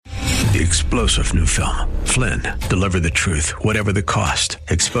The explosive new film, Flynn, deliver the truth, whatever the cost,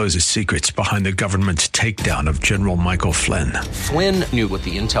 exposes secrets behind the government's takedown of General Michael Flynn. Flynn knew what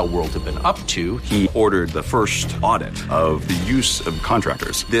the intel world had been up to. He ordered the first audit of the use of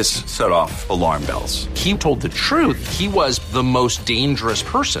contractors. This set off alarm bells. He told the truth. He was the most dangerous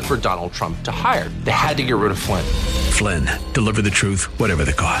person for Donald Trump to hire. They had to get rid of Flynn. Flynn, deliver the truth, whatever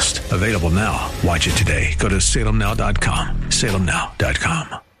the cost. Available now. Watch it today. Go to salemnow.com.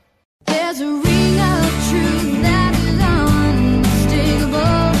 salemnow.com. There's a ring of truth that is unmistakable,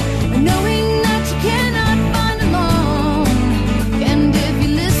 knowing that you cannot find alone. And if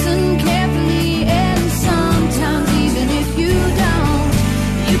you listen carefully, and sometimes even if you don't,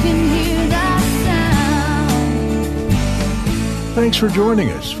 you can hear that sound. Thanks for joining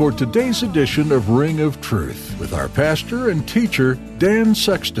us for today's edition of Ring of Truth with our pastor and teacher, Dan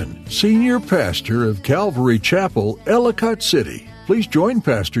Sexton, Senior Pastor of Calvary Chapel, Ellicott City. Please join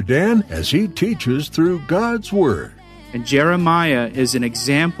Pastor Dan as he teaches through God's Word. And Jeremiah is an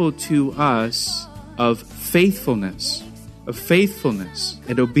example to us of faithfulness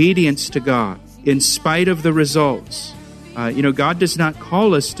and obedience to God in spite of the results. God does not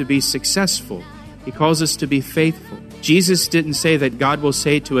call us to be successful. He calls us to be faithful. Jesus didn't say that God will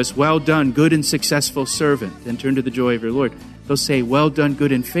say to us, "Well done, good and successful servant," and turn to the joy of your Lord. He'll say, "Well done,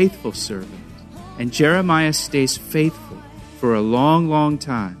 good and faithful servant." And Jeremiah stays faithful for a long, long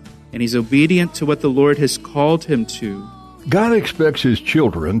time. And he's obedient to what the Lord has called him to. God expects His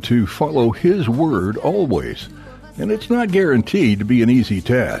children to follow His Word always, and it's not guaranteed to be an easy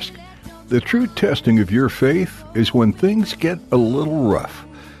task. The true testing of your faith is when things get a little rough,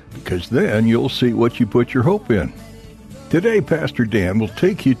 because then you'll see what you put your hope in. Today, Pastor Dan will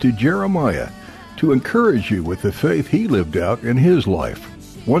take you to Jeremiah to encourage you with the faith he lived out in his life.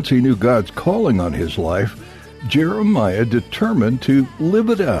 Once he knew God's calling on his life, Jeremiah determined to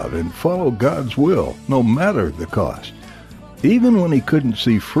live it out and follow God's will, no matter the cost. Even when he couldn't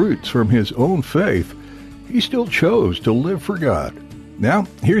see fruits from his own faith, he still chose to live for God. Now,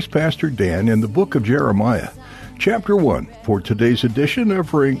 here's Pastor Dan in the book of Jeremiah, chapter 1, for today's edition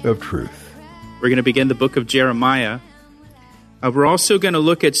of Ring of Truth. We're going to begin the book of Jeremiah. We're also going to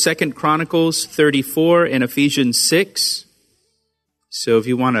look at 2 Chronicles 34 and Ephesians 6. So if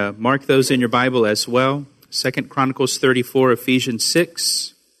you want to mark those in your Bible as well. 2 Chronicles 34, Ephesians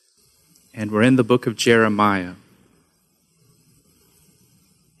 6, and we're in the book of Jeremiah.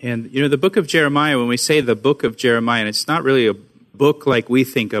 And, the book of Jeremiah, when we say the book of Jeremiah, and it's not really a book like we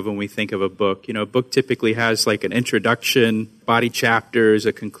think of when we think of a book. A book typically has like an introduction, body chapters,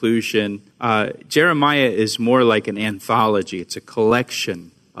 a conclusion. Jeremiah is more like an anthology. It's a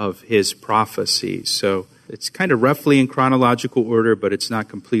collection of his prophecies. So it's kind of roughly in chronological order, but it's not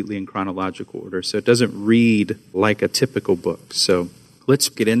completely in chronological order. So it doesn't read like a typical book. So let's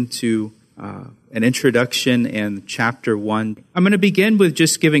get into an introduction and chapter 1. I'm going to begin with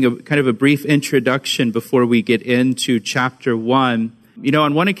just giving a kind of a brief introduction before we get into chapter 1.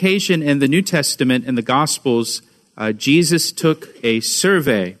 On one occasion in the New Testament, in the Gospels, Jesus took a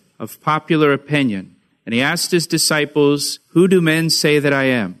survey of popular opinion, and he asked his disciples, "Who do men say that I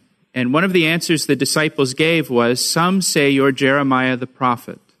am?" And one of the answers the disciples gave was, "Some say you're Jeremiah the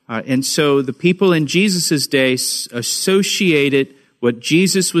prophet." And so the people in Jesus' day associated what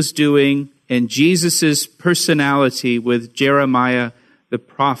Jesus was doing and Jesus' personality with Jeremiah the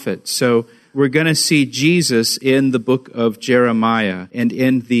prophet. So we're going to see Jesus in the book of Jeremiah and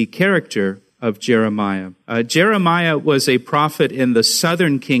in the character of Jeremiah. Jeremiah was a prophet in the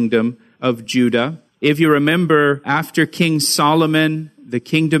southern kingdom of Judah. If you remember, after King Solomon, the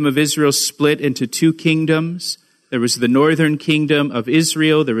kingdom of Israel split into two kingdoms. There was the northern kingdom of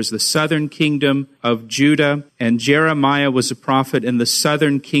Israel. There was the southern kingdom of Judah. And Jeremiah was a prophet in the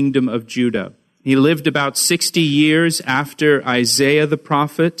southern kingdom of Judah. He lived about 60 years after Isaiah the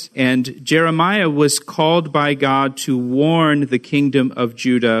prophet. And Jeremiah was called by God to warn the kingdom of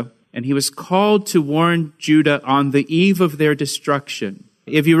Judah. And he was called to warn Judah on the eve of their destruction.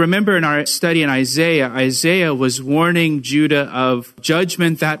 If you remember in our study in Isaiah, Isaiah was warning Judah of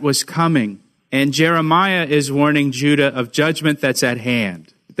judgment that was coming. And Jeremiah is warning Judah of judgment that's at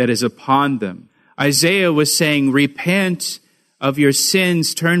hand, that is upon them. Isaiah was saying, repent of your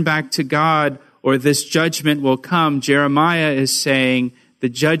sins, turn back to God, or this judgment will come. Jeremiah is saying, the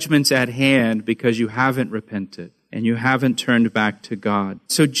judgment's at hand because you haven't repented and you haven't turned back to God.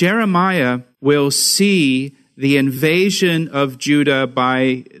 So Jeremiah will see the invasion of Judah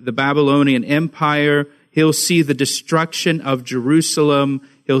by the Babylonian Empire. He'll see the destruction of Jerusalem.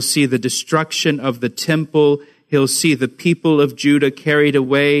 He'll see the destruction of the temple. He'll see the people of Judah carried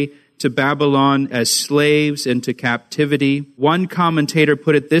away to Babylon as slaves into captivity. One commentator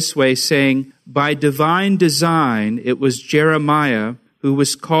put it this way, saying, by divine design, it was Jeremiah who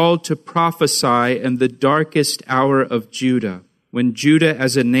was called to prophesy in the darkest hour of Judah, when Judah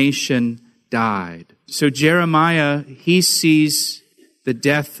as a nation died. So Jeremiah, he sees the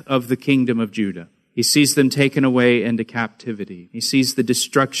death of the kingdom of Judah. He sees them taken away into captivity. He sees the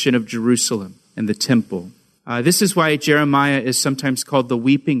destruction of Jerusalem and the temple. This is why Jeremiah is sometimes called the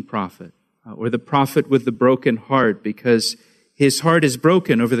weeping prophet, or the prophet with the broken heart, because his heart is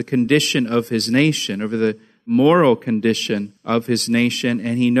broken over the condition of his nation, over the moral condition of his nation,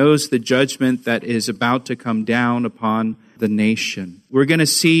 and he knows the judgment that is about to come down upon the nation. We're going to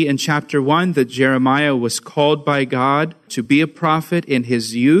see in chapter 1 that Jeremiah was called by God to be a prophet in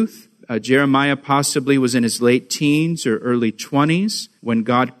his youth. Jeremiah possibly was in his late teens or early 20s when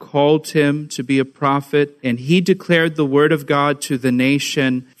God called him to be a prophet, and he declared the word of God to the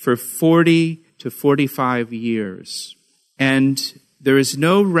nation for 40 to 45 years. And there is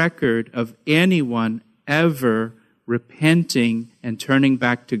no record of anyone ever repenting and turning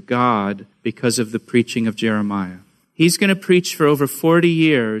back to God because of the preaching of Jeremiah. He's going to preach for over 40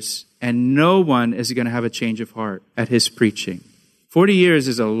 years, and no one is going to have a change of heart at his preaching. 40 years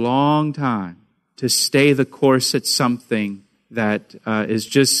is a long time to stay the course at something that is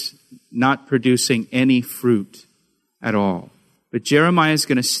just not producing any fruit at all. But Jeremiah is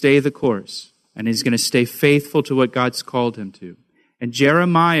going to stay the course, and he's going to stay faithful to what God's called him to. And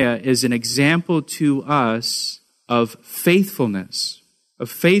Jeremiah is an example to us of faithfulness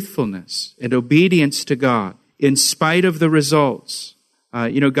and obedience to God in spite of the results.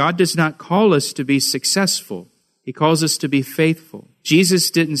 God does not call us to be successful. He calls us to be faithful. Jesus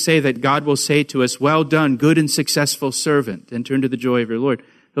didn't say that God will say to us, well done, good and successful servant, enter into the joy of your Lord.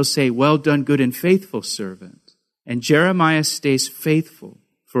 He'll say, well done, good and faithful servant. And Jeremiah stays faithful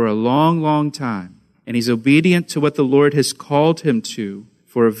for a long, long time. And he's obedient to what the Lord has called him to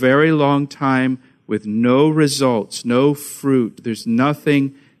for a very long time with no results, no fruit. There's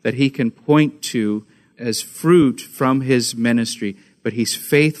nothing that he can point to as fruit from his ministry, but he's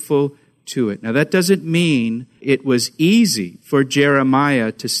faithful to it. Now, that doesn't mean it was easy for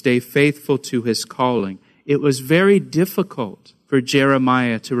Jeremiah to stay faithful to his calling. It was very difficult for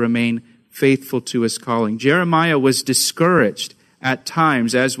Jeremiah to remain faithful to his calling. Jeremiah was discouraged at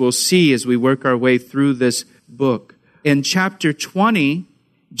times, as we'll see as we work our way through this book. In chapter 20,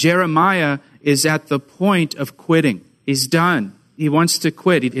 Jeremiah is at the point of quitting. He's done. He wants to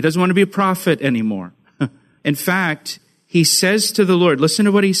quit. He doesn't want to be a prophet anymore. In fact, he says to the Lord, listen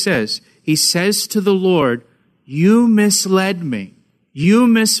to what he says. He says to the Lord, you misled me. You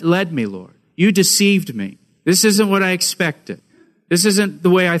misled me, Lord. You deceived me. This isn't what I expected. This isn't the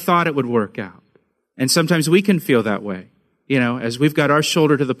way I thought it would work out. And sometimes we can feel that way, as we've got our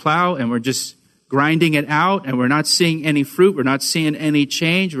shoulder to the plow and we're just grinding it out and we're not seeing any fruit. We're not seeing any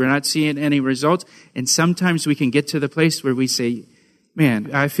change. We're not seeing any results. And sometimes we can get to the place where we say,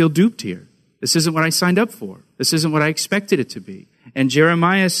 man, I feel duped here. This isn't what I signed up for. This isn't what I expected it to be. And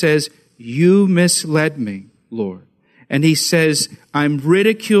Jeremiah says, you misled me, Lord. And he says, I'm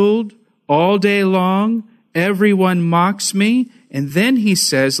ridiculed all day long. Everyone mocks me. And then he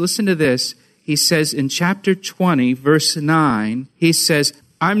says, listen to this. He says in chapter 20, verse 9, he says,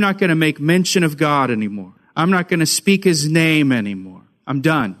 I'm not going to make mention of God anymore. I'm not going to speak his name anymore. I'm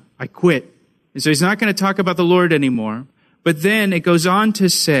done. I quit. And so he's not going to talk about the Lord anymore. But then it goes on to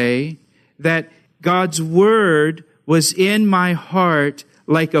say that God's word was in my heart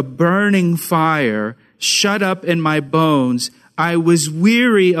like a burning fire, shut up in my bones. I was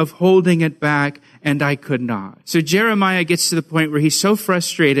weary of holding it back, and I could not. So Jeremiah gets to the point where he's so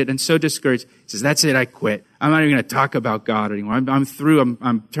frustrated and so discouraged. He says, that's it, I quit. I'm not even going to talk about God anymore. I'm through.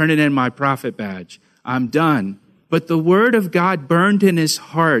 I'm turning in my prophet badge. I'm done. But the word of God burned in his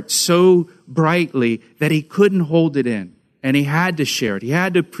heart so brightly that he couldn't hold it in. And he had to share it. He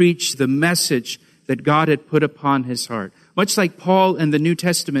had to preach the message that God had put upon his heart. Much like Paul in the New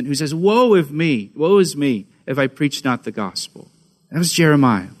Testament, who says, woe is me, if I preach not the gospel. That was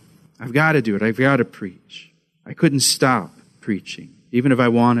Jeremiah. I've got to do it. I've got to preach. I couldn't stop preaching, even if I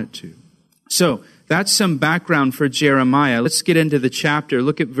wanted to. So that's some background for Jeremiah. Let's get into the chapter.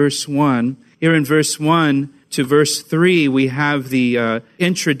 Look at verse 1. Here in verse 1 to verse 3, we have the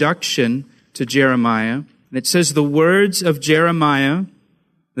introduction to Jeremiah. And it says, the words of Jeremiah.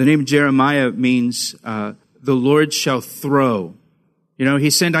 The name Jeremiah means the Lord shall throw. He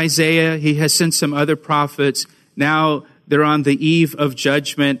sent Isaiah. He has sent some other prophets. Now they're on the eve of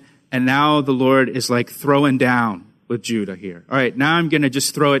judgment. And now the Lord is like throwing down with Judah here. All right, now I'm going to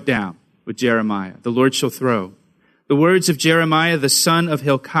just throw it down with Jeremiah. The Lord shall throw. The words of Jeremiah, the son of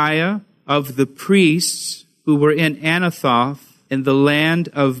Hilkiah, of the priests who were in Anathoth in the land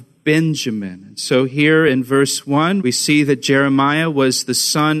of Benjamin. And so here in verse 1, we see that Jeremiah was the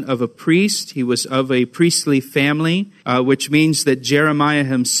son of a priest. He was of a priestly family, which means that Jeremiah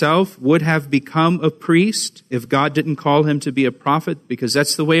himself would have become a priest if God didn't call him to be a prophet, because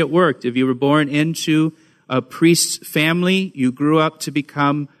that's the way it worked. If you were born into a priest's family, you grew up to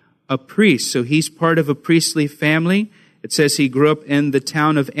become a priest. So he's part of a priestly family. It says he grew up in the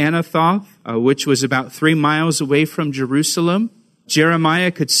town of Anathoth, which was about 3 miles away from Jerusalem.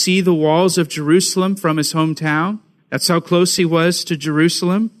 Jeremiah could see the walls of Jerusalem from his hometown. That's how close he was to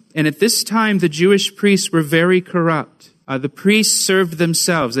Jerusalem. And at this time, the Jewish priests were very corrupt. The priests served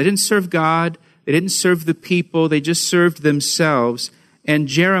themselves. They didn't serve God. They didn't serve the people. They just served themselves. And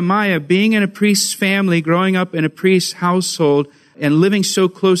Jeremiah, being in a priest's family, growing up in a priest's household, and living so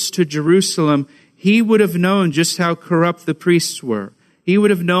close to Jerusalem, he would have known just how corrupt the priests were. He would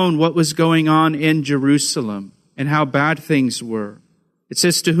have known what was going on in Jerusalem and how bad things were. It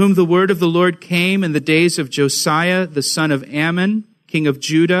says, to whom the word of the Lord came in the days of Josiah, the son of Ammon, king of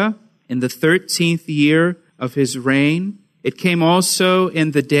Judah, in the 13th year of his reign. It came also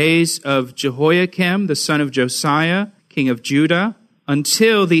in the days of Jehoiakim, the son of Josiah, king of Judah,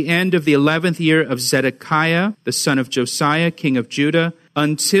 until the end of the 11th year of Zedekiah, the son of Josiah, king of Judah,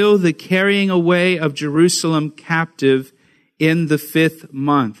 until the carrying away of Jerusalem captive in the 5th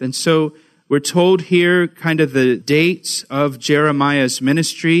month. And so we're told here kind of the dates of Jeremiah's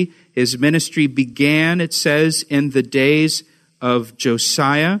ministry. His ministry began, it says, in the days of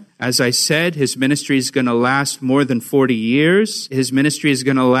Josiah. As I said, his ministry is going to last more than 40 years. His ministry is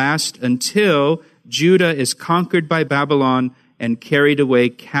going to last until Judah is conquered by Babylon and carried away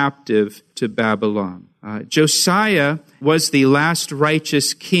captive to Babylon. Josiah was the last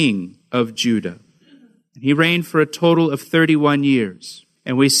righteous king of Judah. He reigned for a total of 31 years.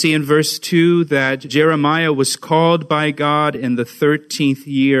 And we see in verse 2 that Jeremiah was called by God in the 13th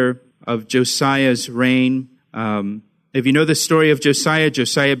year of Josiah's reign. If you know the story of Josiah,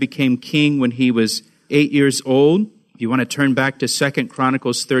 Josiah became king when he was 8 years old. If you want to turn back to 2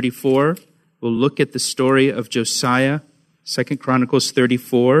 Chronicles 34, we'll look at the story of Josiah. 2 Chronicles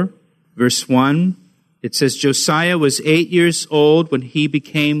 34, verse 1. It says, Josiah was 8 years old when he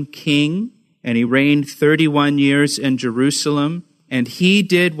became king, and he reigned 31 years in Jerusalem. And he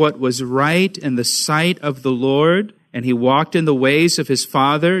did what was right in the sight of the Lord, and he walked in the ways of his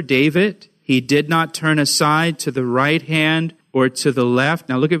father, David. He did not turn aside to the right hand or to the left.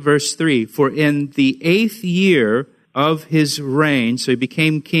 Now look at verse 3. For in the 8th year of his reign, so he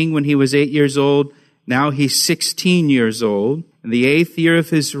became king when he was 8 years old. Now he's 16 years old. In the 8th year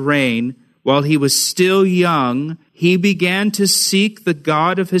of his reign, while he was still young, he began to seek the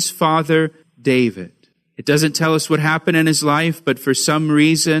God of his father, David. It doesn't tell us what happened in his life, but for some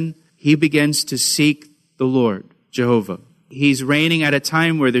reason, he begins to seek the Lord, Jehovah. He's reigning at a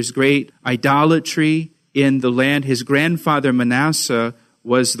time where there's great idolatry in the land. His grandfather Manasseh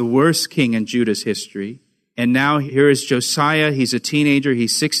was the worst king in Judah's history. And now here is Josiah. He's a teenager.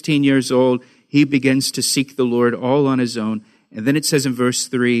 He's 16 years old. He begins to seek the Lord all on his own. And then it says in verse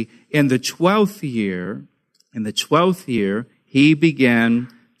 3, in the 12th year, he began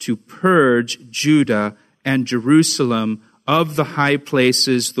to purge Judah and Jerusalem of the high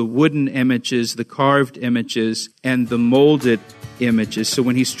places, the wooden images, the carved images, and the molded images. So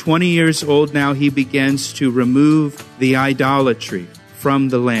when he's 20 years old now, he begins to remove the idolatry from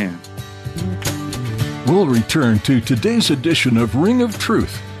the land. We'll return to today's edition of Ring of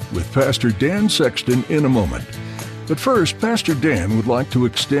Truth with Pastor Dan Sexton in a moment. But first, Pastor Dan would like to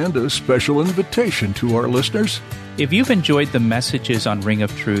extend a special invitation to our listeners. If you've enjoyed the messages on Ring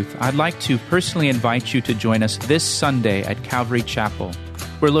of Truth, I'd like to personally invite you to join us this Sunday at Calvary Chapel.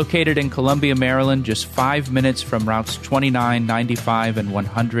 We're located in Columbia, Maryland, just 5 minutes from routes 29, 95, and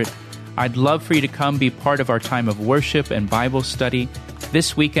 100. I'd love for you to come be part of our time of worship and Bible study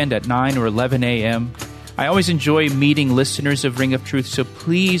this weekend at 9 or 11 a.m. I always enjoy meeting listeners of Ring of Truth, so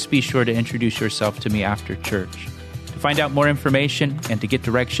please be sure to introduce yourself to me after church. To find out more information and to get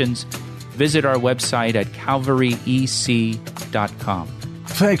directions, visit our website at calvaryec.com.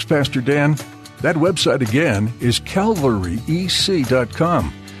 Thanks, Pastor Dan. That website again is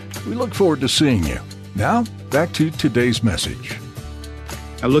calvaryec.com. We look forward to seeing you. Now, back to today's message.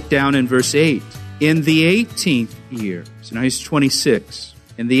 I look down in verse 8. In the 18th year, so now he's 26.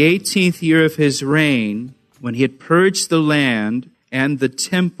 In the 18th year of his reign, when he had purged the land and the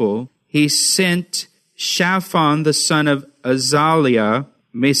temple, he sent Shaphan, the son of Azaliah,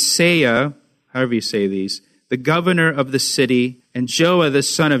 Messiah, however you say these, the governor of the city, and Joah, the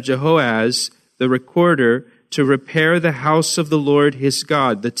son of Jehoaz, the recorder, to repair the house of the Lord his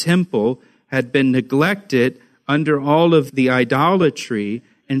God. The temple had been neglected under all of the idolatry.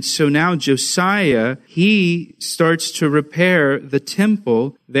 And so now Josiah, he starts to repair the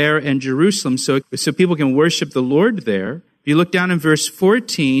temple there in Jerusalem so people can worship the Lord there. If you look down in verse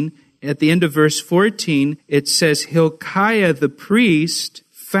 14, at the end of verse 14, it says, Hilkiah the priest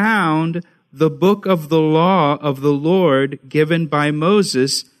found the book of the law of the Lord given by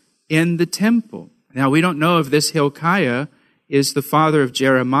Moses in the temple. Now, we don't know if this Hilkiah is the father of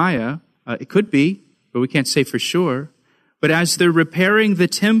Jeremiah. It could be, but we can't say for sure. But as they're repairing the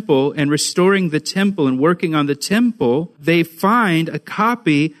temple and restoring the temple and working on the temple, they find a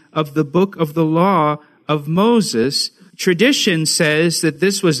copy of the book of the law of Moses. Tradition says that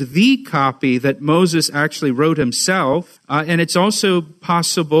this was the copy that Moses actually wrote himself. And it's also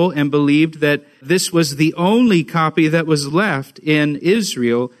possible and believed that this was the only copy that was left in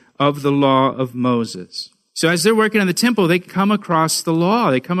Israel of the law of Moses. So as they're working on the temple, they come across the law.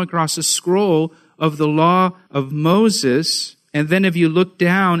 They come across a scroll of the law of Moses. And then if you look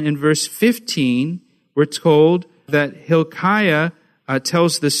down in verse 15, we're told that Hilkiah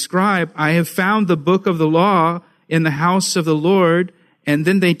tells the scribe, I have found the book of the law in the house of the Lord. And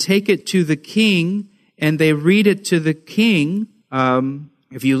then they take it to the king and they read it to the king.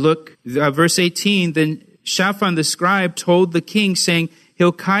 If you look, verse 18, then Shaphan the scribe told the king, saying,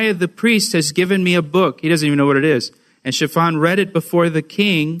 Hilkiah the priest has given me a book. He doesn't even know what it is. And Shaphan read it before the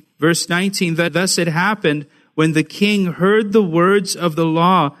king. Verse 19, that thus it happened when the king heard the words of the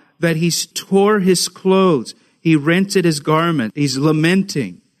law that he tore his clothes. He rented his garment. He's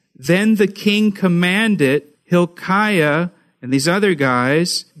lamenting. Then the king commanded Hilkiah and these other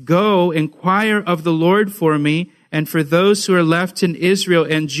guys, go inquire of the Lord for me and for those who are left in Israel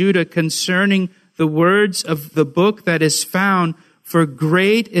and Judah concerning the words of the book that is found. For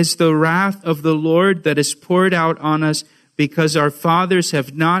great is the wrath of the Lord that is poured out on us, because our fathers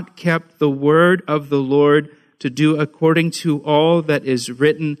have not kept the word of the Lord to do according to all that is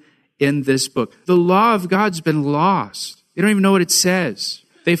written in this book. The law of God's been lost. They don't even know what it says.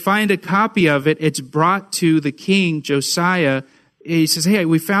 They find a copy of it. It's brought to the king, Josiah. He says, hey,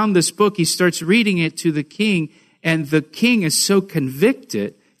 we found this book. He starts reading it to the king, and the king is so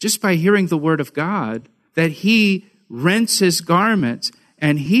convicted just by hearing the word of God that he rents his garments,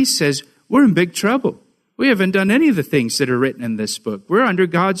 and he says, we're in big trouble. We haven't done any of the things that are written in this book. We're under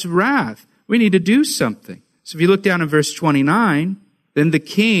God's wrath. We need to do something. So if you look down in verse 29, then the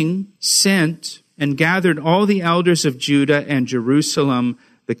king sent and gathered all the elders of Judah and Jerusalem.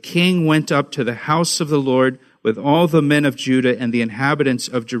 The king went up to the house of the Lord with all the men of Judah and the inhabitants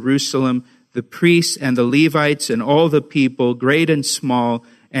of Jerusalem, the priests and the Levites and all the people, great and small,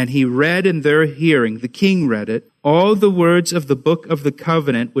 and he read in their hearing, the king read it, all the words of the book of the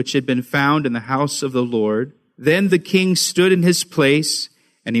covenant which had been found in the house of the Lord. Then the king stood in his place,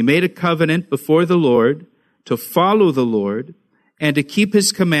 and he made a covenant before the Lord to follow the Lord and to keep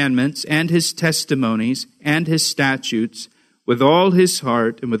his commandments and his testimonies and his statutes with all his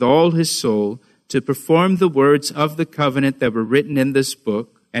heart and with all his soul, to perform the words of the covenant that were written in this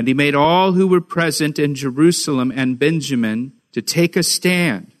book. And he made all who were present in Jerusalem and Benjamin to take a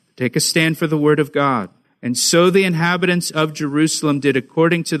stand for the word of God. And so the inhabitants of Jerusalem did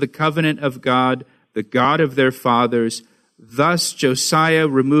according to the covenant of God, the God of their fathers. Thus Josiah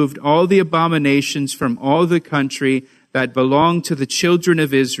removed all the abominations from all the country that belonged to the children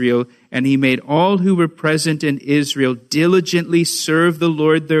of Israel, and he made all who were present in Israel diligently serve the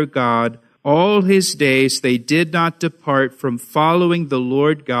Lord their God. All his days they did not depart from following the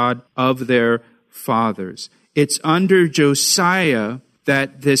Lord God of their fathers. It's under Josiah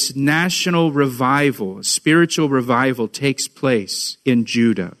that this national revival, spiritual revival, takes place in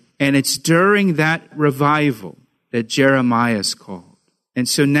Judah. And it's during that revival that Jeremiah is called. And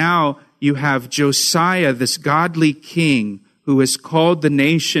so now you have Josiah, this godly king, who has called the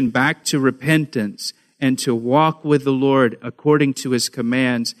nation back to repentance and to walk with the Lord according to his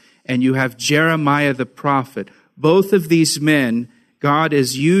commands. And you have Jeremiah the prophet. Both of these men God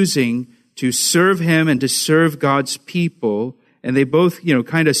is using to serve him and to serve God's people. And they both,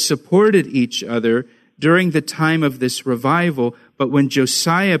 kind of supported each other during the time of this revival. But when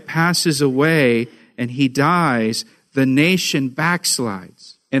Josiah passes away and he dies, the nation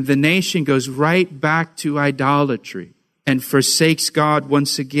backslides. And the nation goes right back to idolatry and forsakes God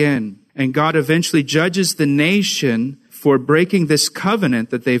once again. And God eventually judges the nation for breaking this covenant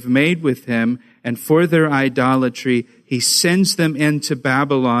that they've made with him, and for their idolatry. He sends them into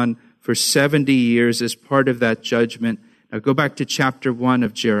Babylon for 70 years as part of that judgment. Now go back to chapter 1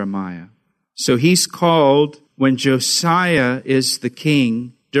 of Jeremiah. So he's called, when Josiah is the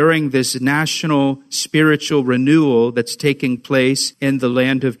king, during this national spiritual renewal that's taking place in the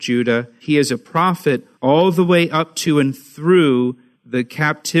land of Judah. He is a prophet all the way up to and through the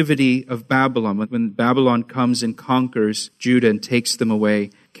captivity of Babylon, when Babylon comes and conquers Judah and takes them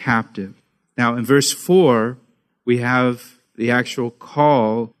away captive. Now, in verse 4, we have the actual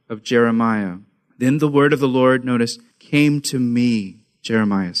call of Jeremiah. Then the word of the Lord, notice, came to me,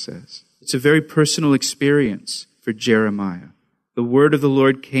 Jeremiah says. It's a very personal experience for Jeremiah. The word of the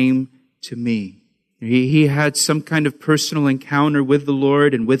Lord came to me. He had some kind of personal encounter with the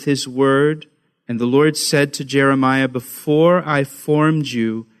Lord and with his word. And the Lord said to Jeremiah, before I formed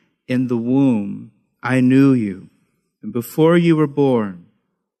you in the womb, I knew you. And before you were born,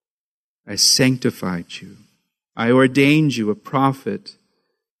 I sanctified you. I ordained you a prophet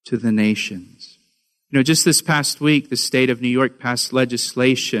to the nations. Just this past week, the state of New York passed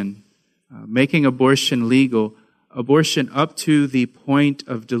legislation making abortion legal, abortion up to the point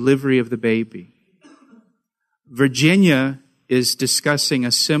of delivery of the baby. Virginia is discussing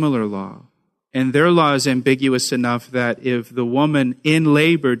a similar law, and their law is ambiguous enough that if the woman in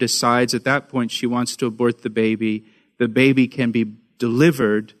labor decides at that point she wants to abort the baby can be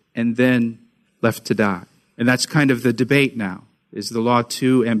delivered and then left to die. And that's kind of the debate now. Is the law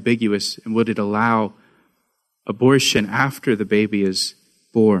too ambiguous, and would it allow abortion after the baby is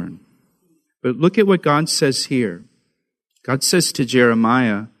born? But look at what God says here. God says to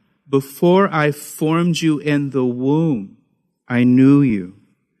Jeremiah, before I formed you in the womb, I knew you.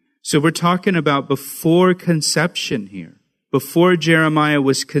 So we're talking about before conception here. Before Jeremiah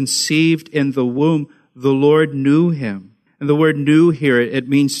was conceived in the womb, the Lord knew him. And the word knew here, it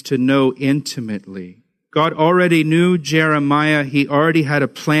means to know intimately. God already knew Jeremiah. He already had a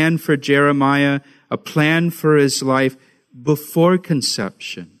plan for Jeremiah, a plan for his life before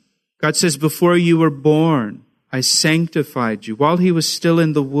conception. God says, before you were born, I sanctified you. While he was still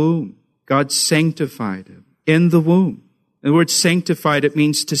in the womb, God sanctified him in the womb. The word sanctified, it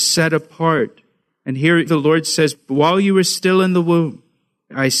means to set apart. And here the Lord says, while you were still in the womb,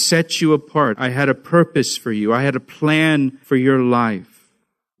 I set you apart. I had a purpose for you. I had a plan for your life.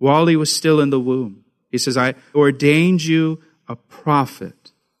 While he was still in the womb, he says, I ordained you a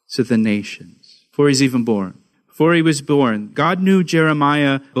prophet to the nations. Before he's even born. Before he was born, God knew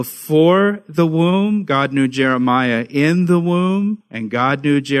Jeremiah before the womb, God knew Jeremiah in the womb, and God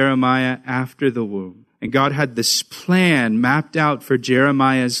knew Jeremiah after the womb. And God had this plan mapped out for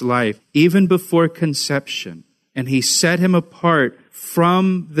Jeremiah's life, even before conception. And he set him apart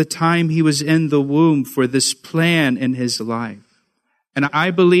from the time he was in the womb for this plan in his life. And I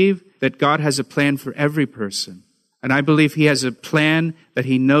believe that God has a plan for every person. And I believe he has a plan that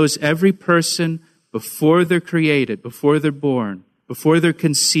he knows every person before they're created, before they're born, before they're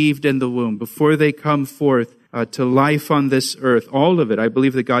conceived in the womb, before they come forth to life on this earth. All of it. I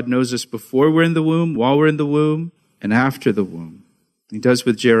believe that God knows us before we're in the womb, while we're in the womb, and after the womb. He does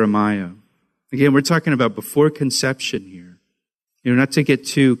with Jeremiah. Again, we're talking about before conception here. Not to get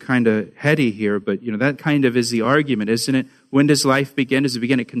too kind of heady here, but, that kind of is the argument, isn't it? When does life begin? Does it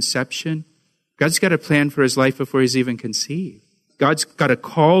begin at conception? God's got a plan for his life before he's even conceived. God's got a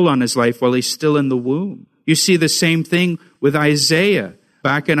call on his life while he's still in the womb. You see the same thing with Isaiah.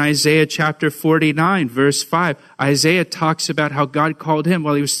 Back in Isaiah chapter 49, verse 5, Isaiah talks about how God called him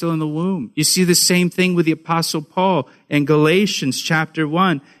while he was still in the womb. You see the same thing with the Apostle Paul in Galatians chapter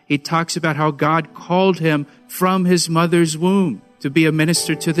 1. He talks about how God called him from his mother's womb to be a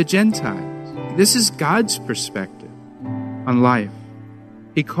minister to the Gentiles. This is God's perspective on life.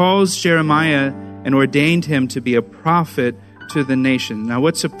 He calls Jeremiah and ordained him to be a prophet to the nation. Now,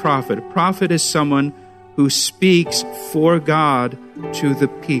 what's a prophet? A prophet is someone who speaks for God to the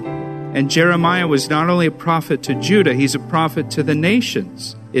people. And Jeremiah was not only a prophet to Judah, he's a prophet to the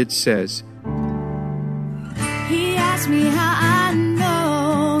nations, it says. He asked me how I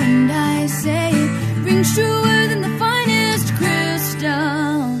know, and I say it rings truer than the finest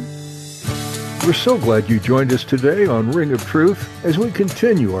crystal. We're so glad you joined us today on Ring of Truth as we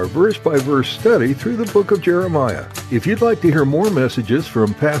continue our verse-by-verse study through the book of Jeremiah. If you'd like to hear more messages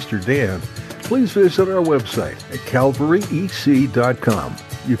from Pastor Dan, please visit our website at calvaryec.com.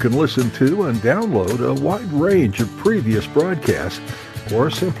 You can listen to and download a wide range of previous broadcasts or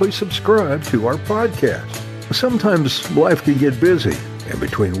simply subscribe to our podcast. Sometimes life can get busy, and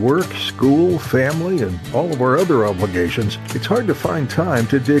between work, school, family, and all of our other obligations, it's hard to find time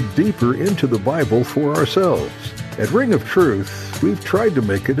to dig deeper into the Bible for ourselves. At Ring of Truth, we've tried to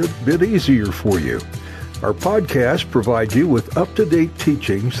make it a bit easier for you. Our podcasts provide you with up-to-date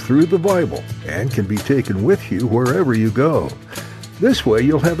teachings through the Bible and can be taken with you wherever you go. This way,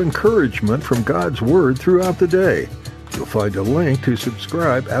 you'll have encouragement from God's Word throughout the day. You'll find a link to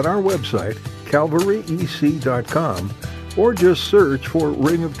subscribe at our website, calvaryec.com, or just search for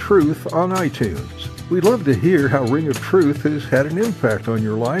Ring of Truth on iTunes. We'd love to hear how Ring of Truth has had an impact on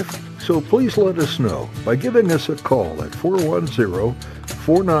your life, so please let us know by giving us a call at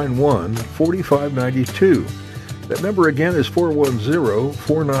 410-491-4592. That number again is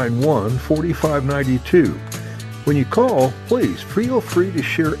 410-491-4592. When you call, please feel free to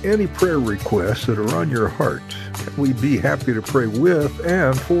share any prayer requests that are on your heart. We'd be happy to pray with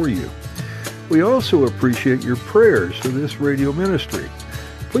and for you. We also appreciate your prayers for this radio ministry.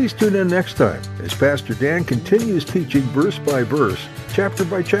 Please tune in next time as Pastor Dan continues teaching verse by verse, chapter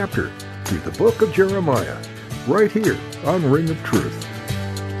by chapter, through the book of Jeremiah, right here on Ring of Truth.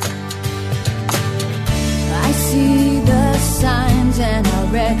 I see the signs and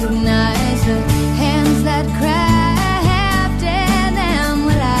I recognize the hands that crafted them.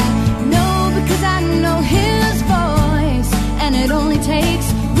 Well, I know because I know His voice, and it only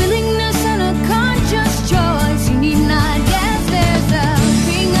takes willingness and a conscious choice. You need not guess, there's a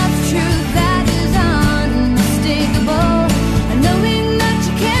ring of truth that is unmistakable, knowing that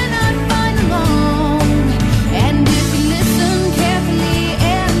you cannot find alone. And if you listen carefully,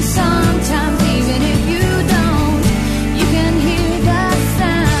 and sometimes even if you don't, you can hear the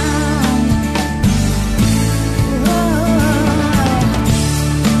sound.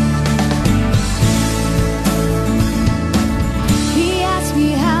 He asked me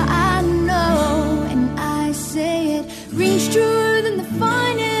how I know, and I say it rings true.